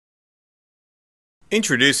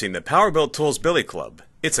Introducing the Powerbuilt Tools Billy Club.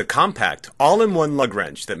 It's a compact, all-in-one lug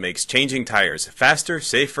wrench that makes changing tires faster,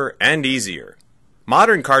 safer, and easier.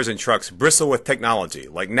 Modern cars and trucks bristle with technology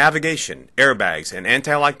like navigation, airbags, and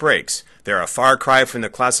anti-lock brakes. They're a far cry from the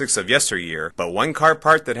classics of yesteryear, but one car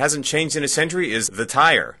part that hasn't changed in a century is the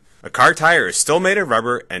tire. A car tire is still made of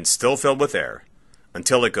rubber and still filled with air.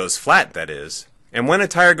 Until it goes flat, that is. And when a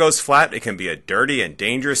tire goes flat, it can be a dirty and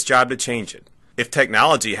dangerous job to change it. If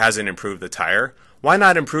technology hasn't improved the tire, why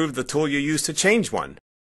not improve the tool you use to change one?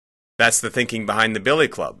 That's the thinking behind the Billy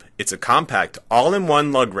Club. It's a compact,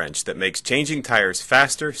 all-in-one lug wrench that makes changing tires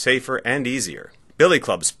faster, safer, and easier. Billy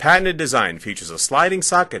Club's patented design features a sliding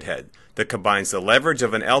socket head that combines the leverage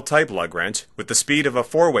of an L-type lug wrench with the speed of a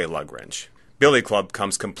four-way lug wrench. Billy Club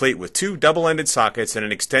comes complete with two double-ended sockets and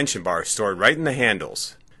an extension bar stored right in the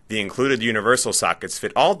handles. The included universal sockets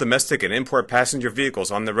fit all domestic and import passenger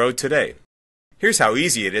vehicles on the road today. Here's how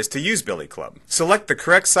easy it is to use Billy Club. Select the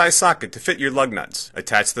correct size socket to fit your lug nuts.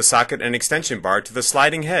 Attach the socket and extension bar to the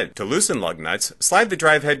sliding head. To loosen lug nuts, slide the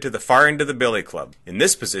drive head to the far end of the Billy Club. In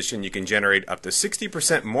this position, you can generate up to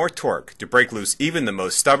 60% more torque to break loose even the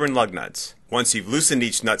most stubborn lug nuts. Once you've loosened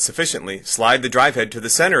each nut sufficiently, slide the drive head to the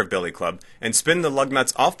center of Billy Club and spin the lug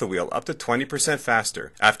nuts off the wheel up to 20%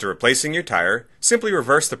 faster. After replacing your tire, simply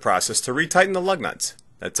reverse the process to retighten the lug nuts.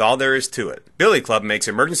 That's all there is to it. Billy Club makes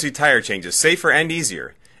emergency tire changes safer and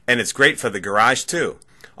easier, and it's great for the garage too.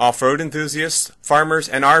 Off-road enthusiasts, farmers,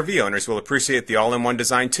 and RV owners will appreciate the all-in-one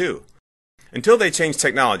design too. Until they change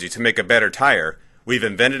technology to make a better tire, we've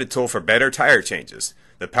invented a tool for better tire changes,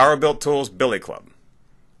 the Powerbuilt Tools Billy Club.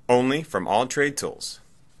 Only from All Trade Tools.